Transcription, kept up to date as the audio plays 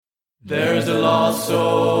There's a lost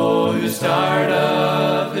soul who's tired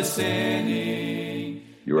of his sinning.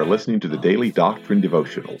 You are listening to the Daily Doctrine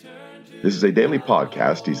Devotional. This is a daily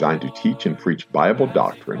podcast designed to teach and preach Bible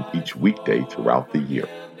doctrine each weekday throughout the year.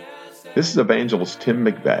 This is Evangelist Tim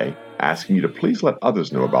McVeigh asking you to please let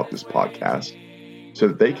others know about this podcast so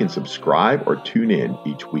that they can subscribe or tune in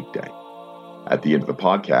each weekday. At the end of the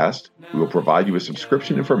podcast, we will provide you with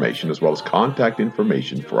subscription information as well as contact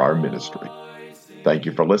information for our ministry. Thank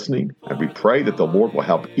you for listening, and we pray that the Lord will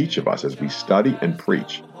help each of us as we study and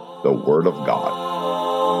preach the Word of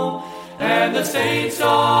God. And the saints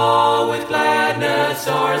all with gladness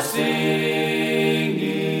are singing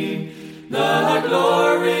the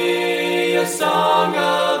glorious song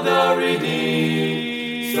of the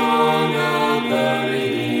redeemed, song of the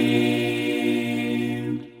redeemed.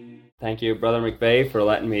 Thank you, Brother McVeigh, for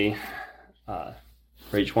letting me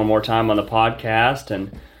preach one more time on the podcast,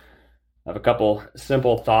 and I have a couple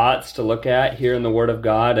simple thoughts to look at here in the Word of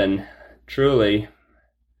God, and truly,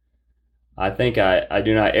 I think I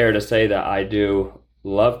do not err to say that I do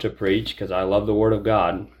love to preach because I love the Word of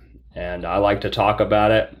God, and I like to talk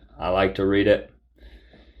about it. I like to read it.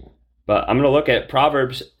 But I'm going to look at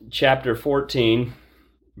Proverbs chapter 14,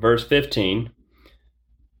 verse 15. It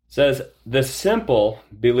says, "The simple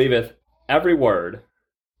believeth every word,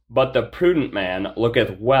 but the prudent man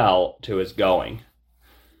looketh well to his going."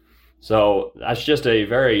 So that's just a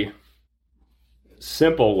very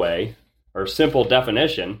simple way, or simple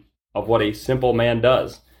definition of what a simple man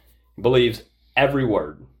does. He believes every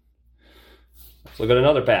word. Let's look at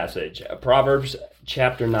another passage. Proverbs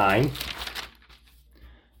chapter 9,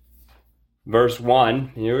 verse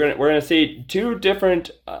 1. We're going to see two different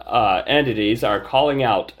entities are calling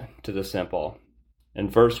out to the simple. In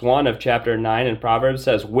verse 1 of chapter 9 in Proverbs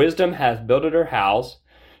says, "Wisdom hath builded her house.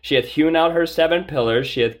 She hath hewn out her 7 pillars,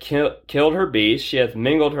 she hath killed her beasts, she hath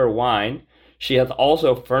mingled her wine, she hath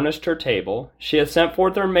also furnished her table, she hath sent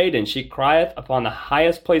forth her maiden, she crieth upon the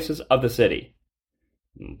highest places of the city."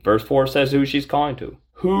 Verse 4 says who she's calling to.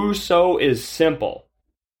 "Whoso is simple,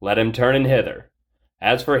 let him turn in hither.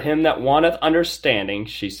 As for him that wanteth understanding,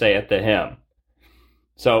 she saith to him."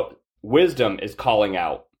 So wisdom is calling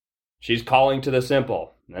out. She's calling to the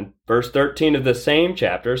simple. And verse 13 of the same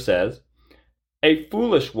chapter says, "A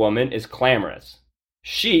foolish woman is clamorous.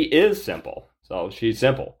 She is simple," so she's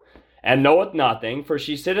simple, "and knoweth nothing, for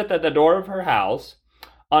she sitteth at the door of her house,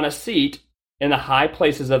 on a seat in the high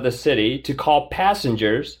places of the city, to call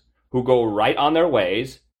passengers who go right on their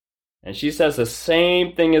ways." And she says the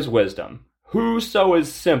same thing as wisdom. "Whoso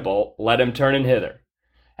is simple, let him turn in hither.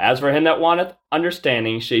 As for him that wanteth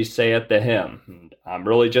understanding, she saith to him." And I'm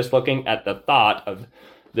really just looking at the thought of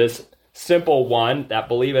this simple one that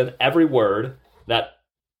believeth every word, that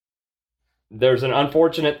there's an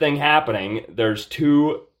unfortunate thing happening. There's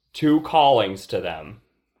two callings to them,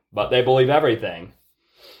 but they believe everything.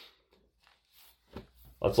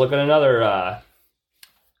 Let's look at another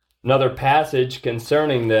passage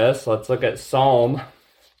concerning this. Let's look at Psalm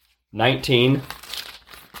 19.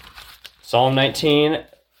 Psalm 19,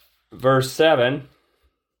 verse 7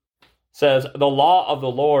 says, "The law of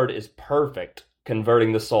the Lord is perfect,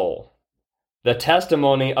 converting the soul. The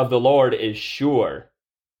testimony of the Lord is sure,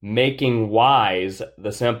 making wise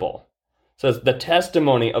the simple." It says the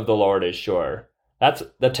testimony of the Lord is sure. That's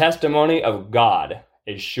the testimony of God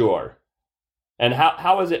is sure. And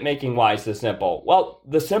how is it making wise the simple? Well,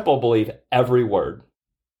 the simple believe every word.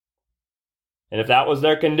 And if that was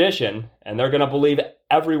their condition, and they're going to believe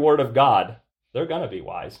every word of God, they're going to be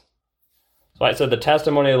wise. So I said the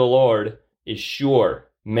testimony of the Lord is sure,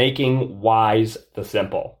 making wise the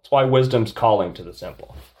simple. That's why wisdom's calling to the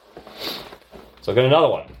simple. Let's look at another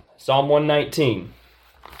one. Psalm 119,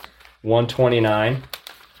 129.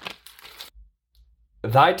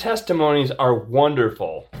 "Thy testimonies are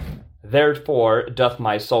wonderful, therefore doth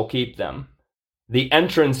my soul keep them. The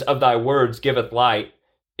entrance of thy words giveth light,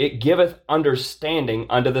 it giveth understanding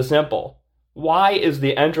unto the simple." Why is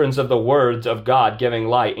the entrance of the words of God giving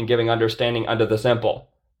light and giving understanding unto the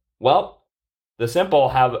simple? Well, the simple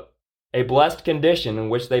have a blessed condition in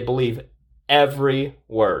which they believe every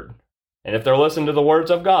word. And if they're listening to the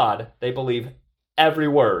words of God, they believe every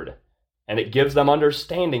word. And it gives them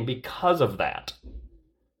understanding because of that.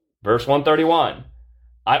 Verse 131,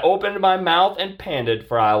 "I opened my mouth and panted,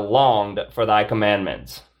 for I longed for thy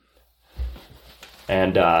commandments."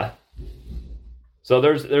 And so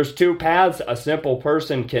there's two paths a simple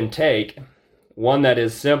person can take. One that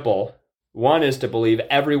is simple. One is to believe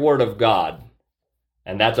every word of God.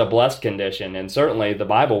 And that's a blessed condition. And certainly the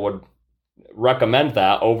Bible recommend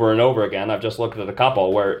that over and over again. I've just looked at a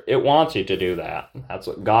couple where it wants you to do that. That's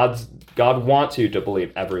what God wants you to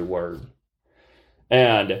believe every word.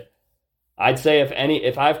 And I'd say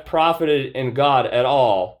if I've profited in God at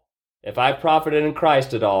all, if I've profited in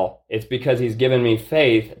Christ at all, it's because he's given me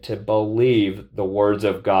faith to believe the words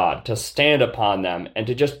of God, to stand upon them, and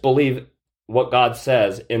to just believe what God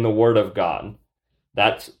says in the Word of God.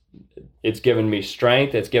 It's given me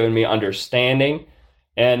strength, it's given me understanding,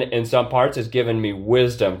 and in some parts it's given me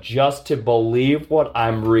wisdom just to believe what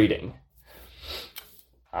I'm reading.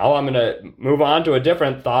 Now I'm going to move on to a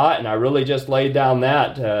different thought, and I really just laid down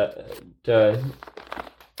that to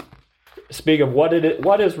speak of what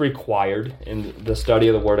is required in the study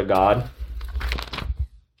of the Word of God.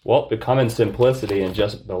 Well, to come in simplicity and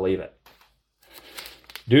just believe it.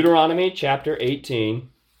 Deuteronomy chapter 18,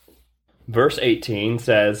 verse 18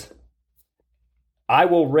 says, I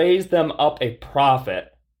will raise them up a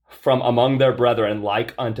prophet from among their brethren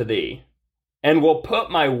like unto thee, and will put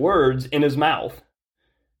my words in his mouth,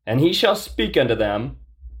 and he shall speak unto them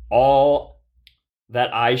all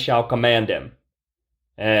that I shall command him.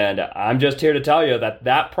 And I'm just here to tell you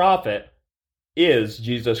that prophet is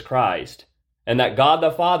Jesus Christ. And that God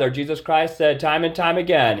the Father, Jesus Christ said time and time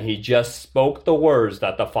again, he just spoke the words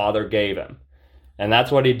that the Father gave him. And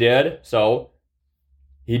that's what he did. So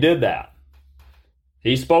he did that.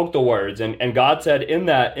 He spoke the words, and God said in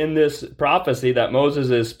this prophecy that Moses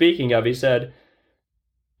is speaking of, he said,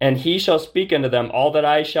 and he shall speak unto them all that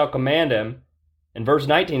I shall command him. And verse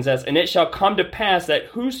 19 says, and it shall come to pass that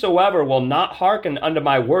whosoever will not hearken unto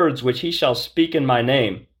my words which he shall speak in my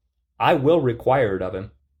name, I will require it of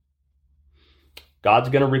him. God's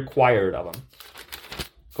going to require it of him.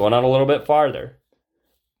 Going on a little bit farther.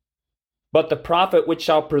 But the prophet which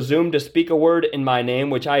shall presume to speak a word in my name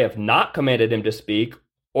which I have not commanded him to speak,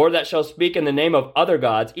 or that shall speak in the name of other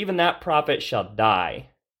gods, even that prophet shall die.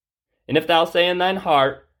 And if thou say in thine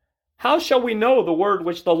heart, how shall we know the word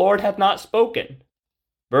which the Lord hath not spoken?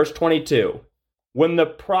 Verse 22, when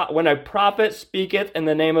a prophet speaketh in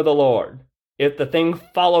the name of the Lord, if the thing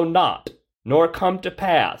follow not, nor come to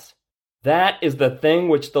pass, that is the thing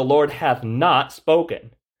which the Lord hath not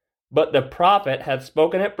spoken. But the prophet hath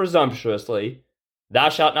spoken it presumptuously, thou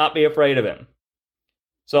shalt not be afraid of him.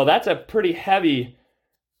 So that's a pretty heavy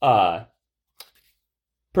line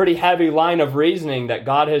of reasoning that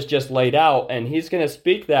God has just laid out, and he's going to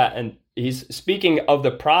speak that, and he's speaking of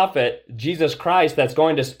the prophet, Jesus Christ, that's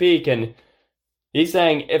going to speak, and he's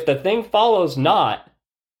saying, if the thing follows not,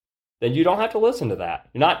 then you don't have to listen to that.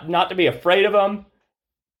 You're not to be afraid of them.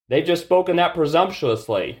 They've just spoken that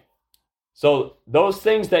presumptuously. So those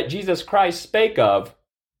things that Jesus Christ spake of,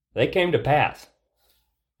 they came to pass.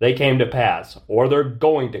 They came to pass, or they're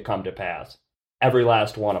going to come to pass. Every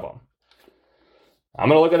last one of them. I'm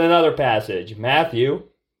going to look at another passage. Matthew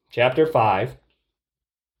chapter 5,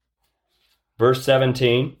 verse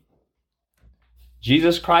 17.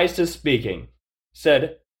 Jesus Christ is speaking.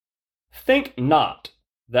 Said, think not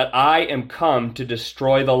that I am come to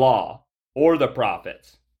destroy the law or the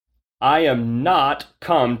prophets. I am not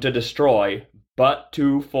come to destroy, but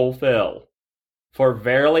to fulfill. For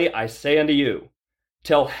verily I say unto you,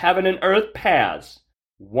 till heaven and earth pass,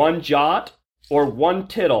 one jot or one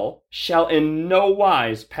tittle shall in no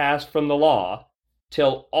wise pass from the law,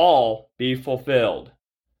 till all be fulfilled.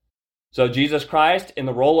 So Jesus Christ, in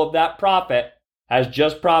the role of that prophet, has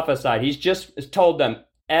just prophesied. He's just told them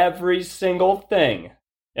every single thing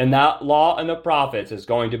in that law and the prophets is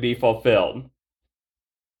going to be fulfilled.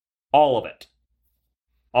 All of it.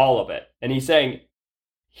 All of it. And he's saying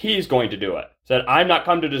he's going to do it. Said, I'm not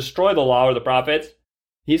come to destroy the law or the prophets.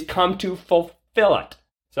 He's come to fulfill it.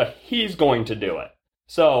 So he's going to do it.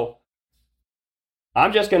 So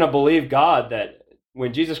I'm just going to believe God that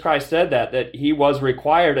when Jesus Christ said that he was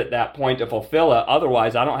required at that point to fulfill it.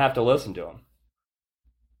 Otherwise, I don't have to listen to him.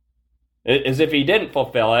 As if he didn't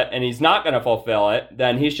fulfill it and he's not going to fulfill it,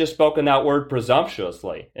 then he's just spoken that word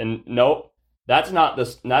presumptuously. And no, that's not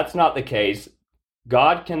the case.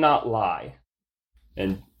 God cannot lie.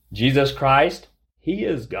 And Jesus Christ, he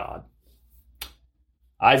is God.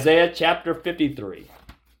 Isaiah chapter 53,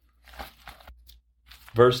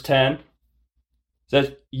 verse 10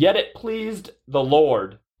 says, yet it pleased the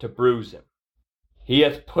Lord to bruise him. He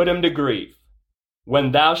hath put him to grief.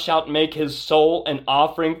 When thou shalt make his soul an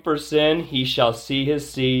offering for sin, he shall see his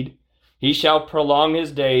seed. He shall prolong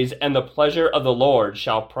his days, and the pleasure of the Lord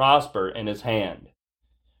shall prosper in his hand.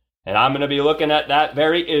 And I'm going to be looking at that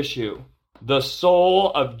very issue. The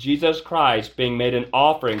soul of Jesus Christ being made an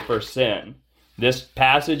offering for sin. This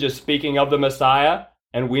passage is speaking of the Messiah,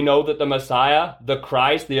 and we know that the Messiah, the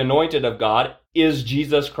Christ, the anointed of God, is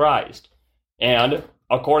Jesus Christ. And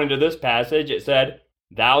according to this passage, it said,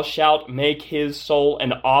 thou shalt make his soul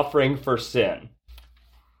an offering for sin.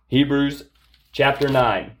 Hebrews chapter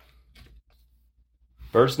 9.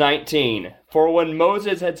 Verse 19, for when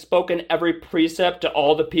Moses had spoken every precept to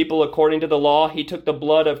all the people according to the law, he took the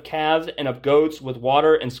blood of calves and of goats with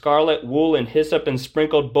water and scarlet wool and hyssop and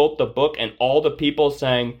sprinkled both the book and all the people,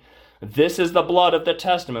 saying, this is the blood of the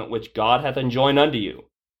testament which God hath enjoined unto you.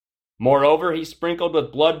 Moreover, he sprinkled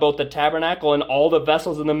with blood both the tabernacle and all the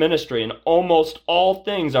vessels in the ministry, and almost all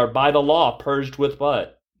things are by the law purged with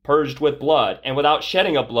blood, and without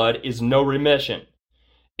shedding of blood is no remission.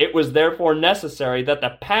 It was therefore necessary that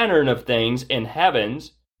the pattern of things in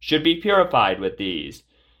heavens should be purified with these.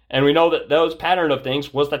 And we know that those pattern of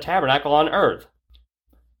things was the tabernacle on earth.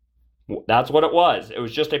 That's what it was. It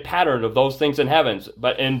was just a pattern of those things in heavens.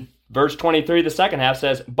 But in verse 23, the second half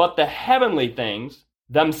says, but the heavenly things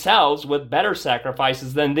themselves with better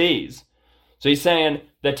sacrifices than these. So he's saying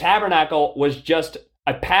the tabernacle was just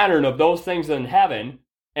a pattern of those things in heaven,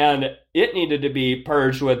 and it needed to be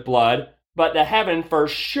purged with blood. But the heaven for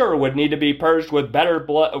sure would need to be purged with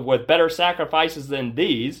better sacrifices than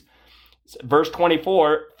these. Verse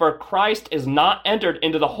 24, for Christ is not entered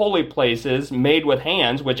into the holy places made with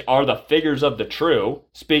hands, which are the figures of the true.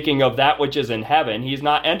 Speaking of that which is in heaven, he's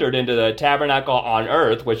not entered into the tabernacle on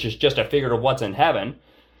earth, which is just a figure of what's in heaven.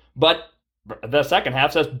 But the second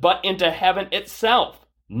half says, but into heaven itself,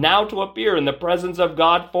 now to appear in the presence of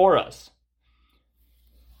God for us.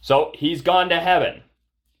 So he's gone to heaven.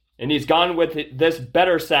 And he's gone with this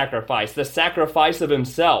better sacrifice, the sacrifice of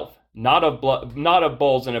himself, not of blood, not of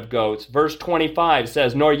bulls and of goats. Verse 25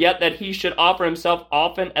 says, nor yet that he should offer himself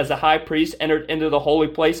often as a high priest entered into the holy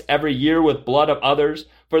place every year with blood of others,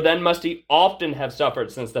 for then must he often have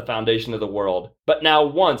suffered since the foundation of the world. But now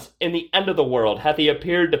once, in the end of the world, hath he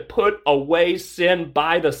appeared to put away sin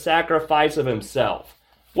by the sacrifice of himself.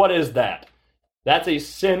 What is that? That's a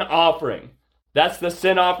sin offering. That's the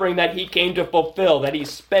sin offering that he came to fulfill, that he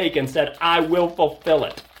spake and said, I will fulfill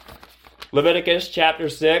it. Leviticus chapter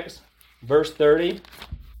 6, verse 30.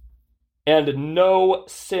 And no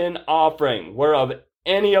sin offering, whereof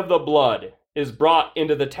any of the blood is brought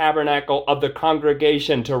into the tabernacle of the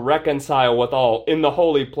congregation to reconcile withal in the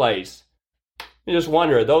holy place. You just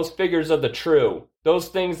wonder, those figures of the true, those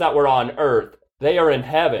things that were on earth, they are in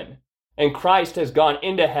heaven. And Christ has gone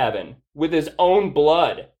into heaven with his own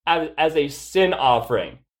blood as a sin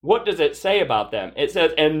offering. What does it say about them? It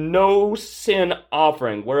says, and no sin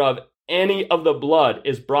offering, whereof any of the blood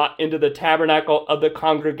is brought into the tabernacle of the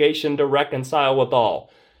congregation to reconcile withal.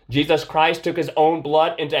 Jesus Christ took his own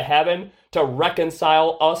blood into heaven to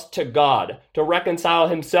reconcile us to God, to reconcile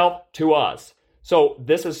himself to us. So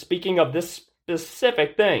this is speaking of this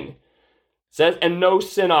specific thing. It says, and no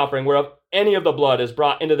sin offering, whereof any of the blood is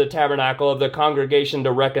brought into the tabernacle of the congregation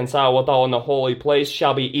to reconcile withal in the holy place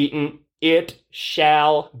shall be eaten. It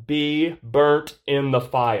shall be burnt in the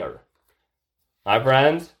fire. My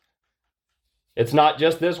friends, it's not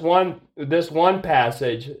just this one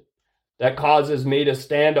passage that causes me to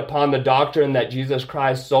stand upon the doctrine that Jesus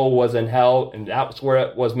Christ's soul was in hell, and that's where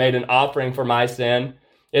it was made an offering for my sin.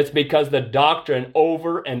 It's because the doctrine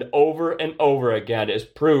over and over and over again is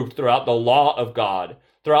proved throughout the law of God.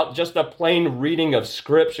 Throughout just the plain reading of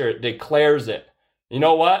Scripture, it declares it. You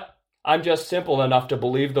know what? I'm just simple enough to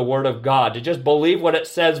believe the Word of God, to just believe what it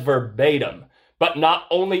says verbatim. But not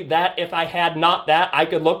only that, if I had not that, I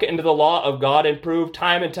could look into the law of God and prove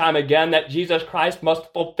time and time again that Jesus Christ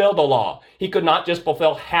must fulfill the law. He could not just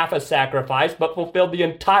fulfill half a sacrifice, but fulfill the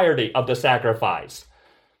entirety of the sacrifice.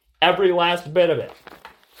 Every last bit of it.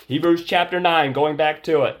 Hebrews chapter 9, going back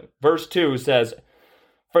to it, verse 2 says,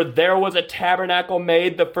 for there was a tabernacle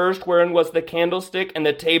made, the first wherein was the candlestick and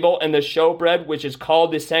the table and the showbread, which is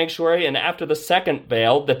called the sanctuary, and after the second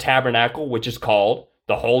veil, the tabernacle, which is called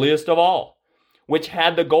the holiest of all, which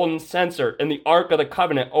had the golden censer and the ark of the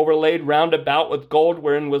covenant overlaid round about with gold,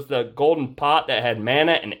 wherein was the golden pot that had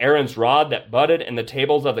manna and Aaron's rod that budded, and the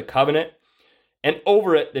tables of the covenant. And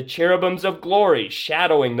over it the cherubims of glory,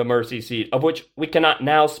 shadowing the mercy seat, of which we cannot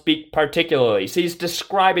now speak particularly. So he's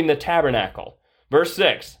describing the tabernacle. Verse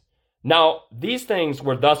 6, now these things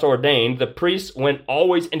were thus ordained. The priests went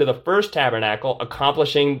always into the first tabernacle,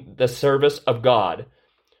 accomplishing the service of God.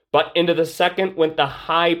 But into the second went the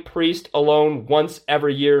high priest alone once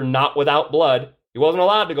every year, not without blood. He wasn't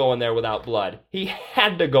allowed to go in there without blood. He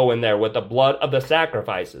had to go in there with the blood of the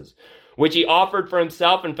sacrifices, which he offered for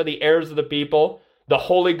himself and for the heirs of the people. The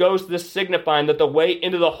Holy Ghost, this signifying that the way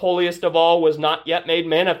into the holiest of all was not yet made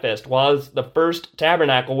manifest, whilst the first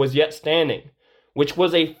tabernacle was yet standing, which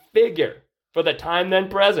was a figure for the time then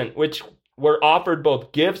present, which were offered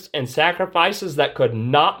both gifts and sacrifices that could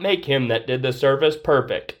not make him that did the service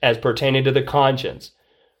perfect, as pertaining to the conscience.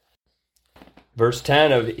 Verse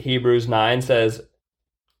 10 of Hebrews 9 says,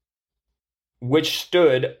 which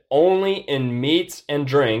stood only in meats and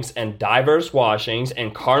drinks and divers washings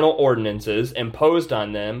and carnal ordinances imposed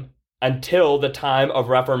on them until the time of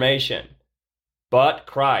Reformation. But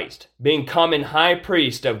Christ, being come in high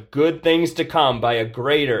priest of good things to come by a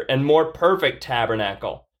greater and more perfect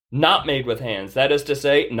tabernacle, not made with hands, that is to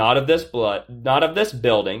say, not of this blood, not of this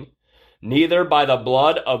building, neither by the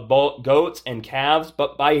blood of goats and calves,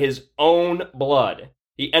 but by his own blood,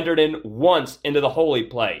 he entered in once into the holy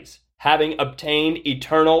place, having obtained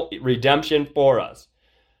eternal redemption for us.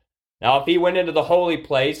 Now, if he went into the holy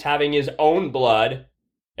place having his own blood,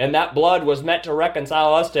 and that blood was meant to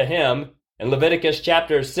reconcile us to him, and Leviticus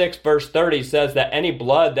chapter 6 verse 30 says that any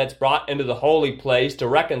blood that's brought into the holy place to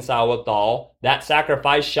reconcile withal, that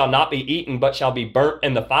sacrifice shall not be eaten, but shall be burnt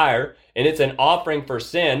in the fire, and it's an offering for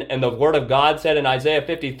sin. And the word of God said in Isaiah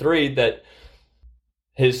 53 that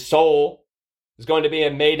his soul is going to be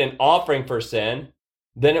made an offering for sin.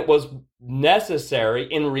 Then it was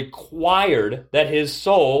necessary and required that his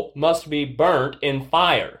soul must be burnt in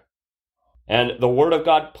fire. And the Word of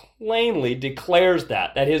God plainly declares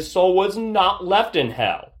that his soul was not left in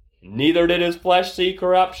hell, neither did his flesh see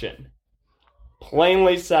corruption.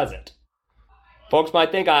 Plainly says it. Folks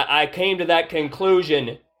might think I came to that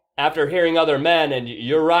conclusion after hearing other men, and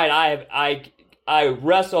you're right, I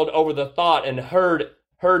wrestled over the thought and heard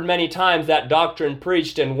many times that doctrine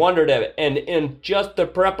preached and wondered at it, and in just the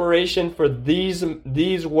preparation for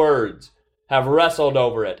these words have wrestled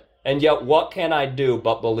over it. And yet what can I do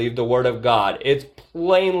but believe the Word of God? It's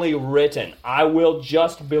plainly written. I will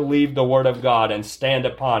just believe the Word of God and stand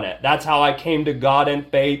upon it. That's how I came to God in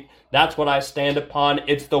faith. That's what I stand upon.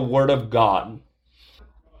 It's the Word of God.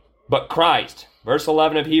 But Christ, verse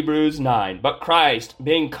 11 of Hebrews 9, but Christ,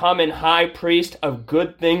 being come in high priest of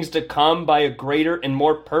good things to come by a greater and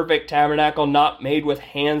more perfect tabernacle, not made with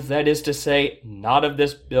hands, that is to say, not of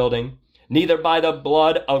this building, neither by the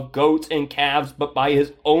blood of goats and calves, but by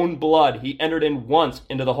his own blood he entered in once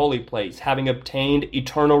into the holy place, having obtained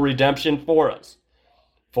eternal redemption for us.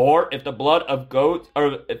 For if the blood of bulls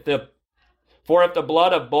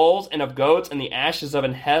and of goats and the ashes of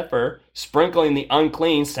an heifer, sprinkling the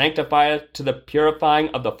unclean, sanctifieth to the purifying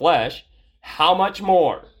of the flesh, how much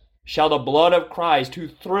more shall the blood of Christ, who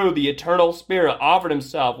through the eternal Spirit offered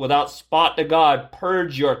himself without spot to God,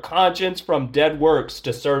 purge your conscience from dead works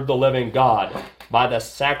to serve the living God by the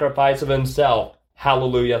sacrifice of himself?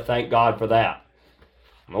 Hallelujah, thank God for that.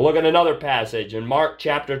 We'll look at another passage in Mark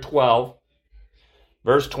chapter 12,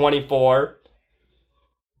 verse 24.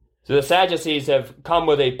 So the Sadducees have come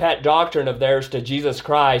with a pet doctrine of theirs to Jesus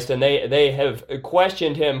Christ, and they have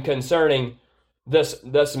questioned him concerning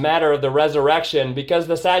this matter of the resurrection, because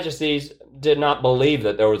the Sadducees did not believe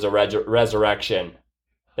that there was a resurrection.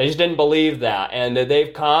 They just didn't believe that. And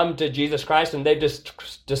they've come to Jesus Christ and they've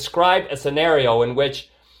just described a scenario in which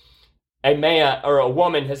a man or a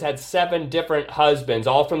woman has had 7 different husbands,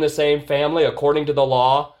 all from the same family according to the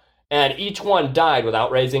law, and each one died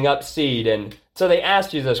without raising up seed. And so they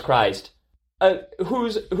asked Jesus Christ,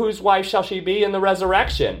 whose wife shall she be in the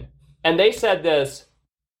resurrection? And they said this,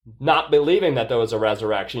 not believing that there was a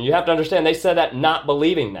resurrection. You have to understand, they said that not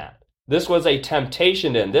believing that. This was a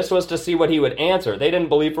temptation to him. This was to see what he would answer. They didn't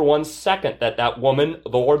believe for 1 second that that woman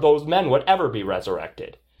or those men would ever be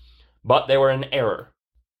resurrected. But they were in error.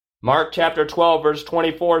 Mark chapter 12 verse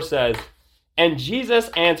 24 says, and Jesus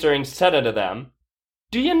answering said unto them,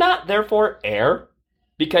 do ye not therefore err,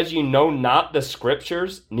 because ye know not the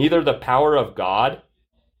Scriptures, neither the power of God?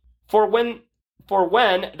 For when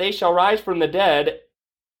they shall rise from the dead,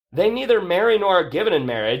 they neither marry nor are given in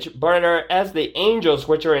marriage, but are as the angels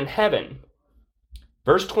which are in heaven.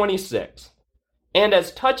 Verse 26, and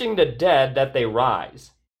as touching the dead that they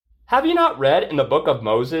rise. Have ye not read in the book of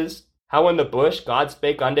Moses, how in the bush God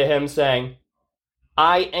spake unto him, saying,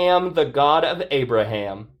 I am the God of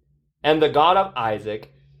Abraham, and the God of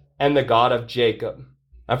Isaac, and the God of Jacob.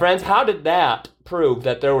 Now friends, how did that prove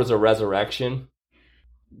that there was a resurrection?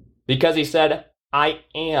 Because he said, I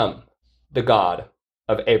am the God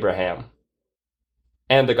of Abraham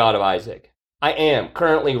and the God of Isaac. I am.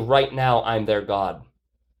 Currently, right now, I'm their God.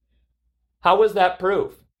 How was that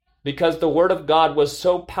proof? Because the Word of God was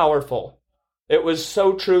so powerful. It was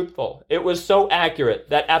so truthful. It was so accurate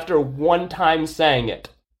that after one time saying it,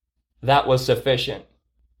 that was sufficient.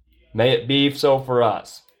 May it be so for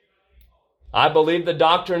us. I believe the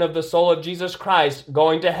doctrine of the soul of Jesus Christ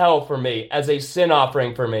going to hell for me as a sin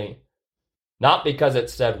offering for me. Not because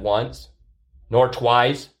it's said once, nor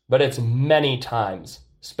twice, but it's many times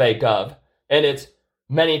spake of, and it's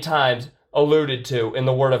many times alluded to in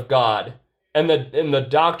the Word of God. And in the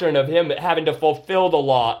doctrine of him having to fulfill the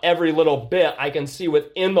law, every little bit I can see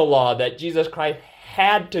within the law that Jesus Christ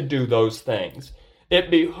had to do those things.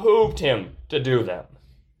 It behooved him to do them.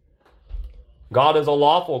 God is a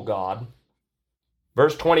lawful God.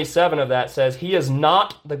 Verse 27 of that says, He is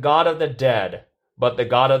not the God of the dead, but the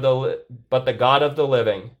God of the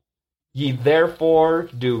living. Ye therefore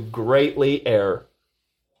do greatly err.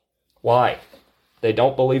 Why? They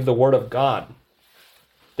don't believe the Word of God.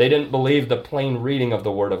 They didn't believe the plain reading of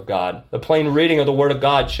the Word of God. The plain reading of the Word of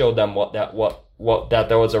God showed them that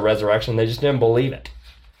there was a resurrection. They just didn't believe it.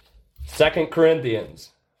 2 Corinthians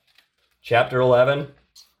chapter 11.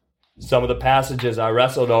 Some of the passages I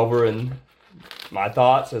wrestled over in my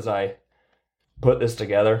thoughts as I put this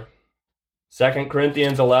together. 2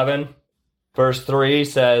 Corinthians 11, verse 3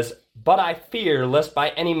 says, But I fear lest by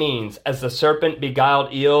any means, as the serpent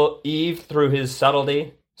beguiled Eve through his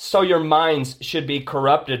subtlety, so your minds should be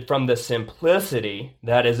corrupted from the simplicity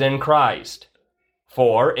that is in Christ.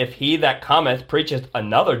 For if he that cometh preacheth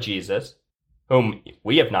another Jesus, whom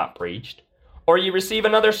we have not preached, or ye receive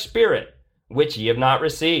another spirit, which ye have not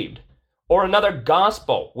received, or another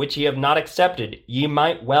gospel, which ye have not accepted, ye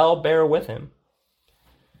might well bear with him.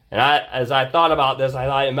 And as I thought about this, I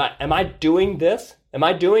thought, am I doing this? Am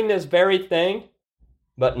I doing this very thing?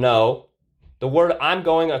 But no. I'm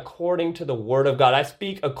going according to the Word of God. I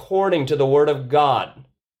speak according to the Word of God.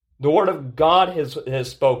 The Word of God has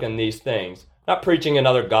spoken these things. I'm not preaching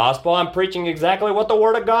another gospel. I'm preaching exactly what the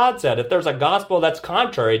Word of God said. If there's a gospel that's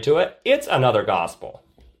contrary to it, it's another gospel.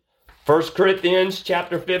 1 Corinthians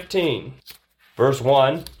chapter 15, verse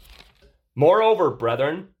 1. Moreover,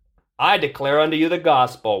 brethren, I declare unto you the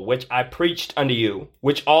gospel which I preached unto you,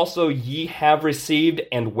 which also ye have received,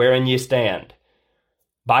 and wherein ye stand,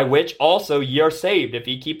 by which also ye are saved, if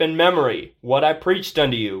ye keep in memory what I preached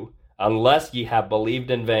unto you, unless ye have believed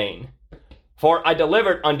in vain. For I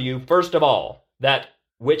delivered unto you first of all that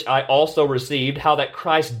which I also received, how that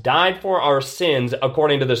Christ died for our sins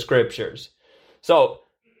according to the Scriptures. So,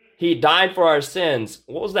 he died for our sins.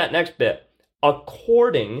 What was that next bit?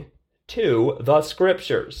 According to the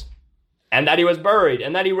Scriptures. And that he was buried,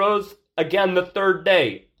 and that he rose again the third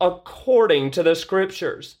day, according to the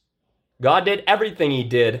Scriptures. God did everything he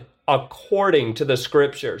did according to the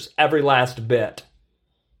Scriptures, every last bit.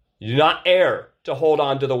 You do not err to hold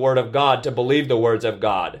on to the Word of God, to believe the words of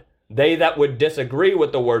God. They that would disagree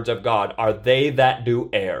with the words of God are they that do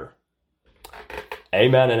err.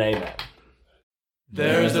 Amen and amen.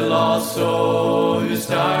 There's a lost soul who's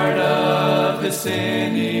tired of his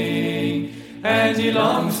sinning, and he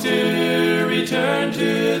longs to return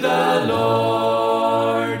to the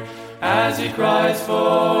Lord, as he cries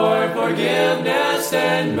for forgiveness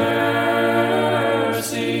and mercy.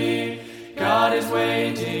 God is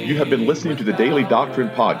waiting. You have been listening to the Daily Doctrine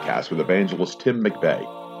Podcast with Evangelist Tim McVeigh.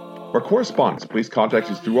 For correspondence, please contact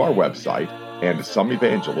us through our website and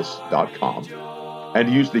someevangelists.com, and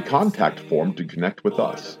use the contact form to connect with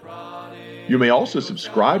us. You may also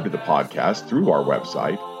subscribe to the podcast through our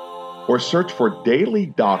website, or search for Daily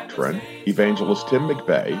Doctrine Evangelist Tim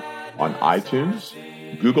McVeigh on iTunes,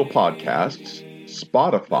 Google Podcasts,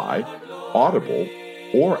 Spotify, Audible,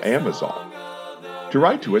 or Amazon. To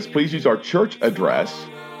write to us, please use our church address,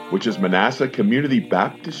 which is Manasseh Community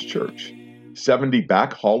Baptist Church, 70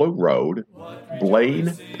 Back Hollow Road,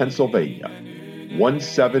 Blaine, Pennsylvania,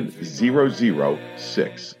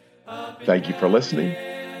 17006. Thank you for listening,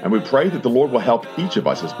 and we pray that the Lord will help each of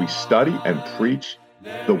us as we study and preach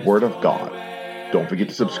the Word of God. Don't forget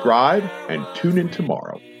to subscribe and tune in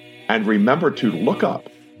tomorrow. And remember to look up,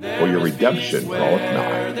 for your redemption draweth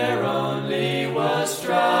nigh. There only was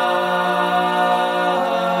strife.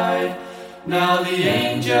 Now the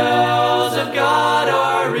angels of God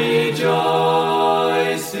are rejoicing,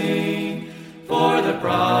 for the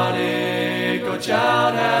prodigal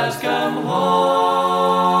child has come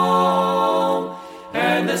home,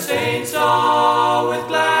 and the saints all with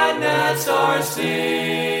gladness are singing.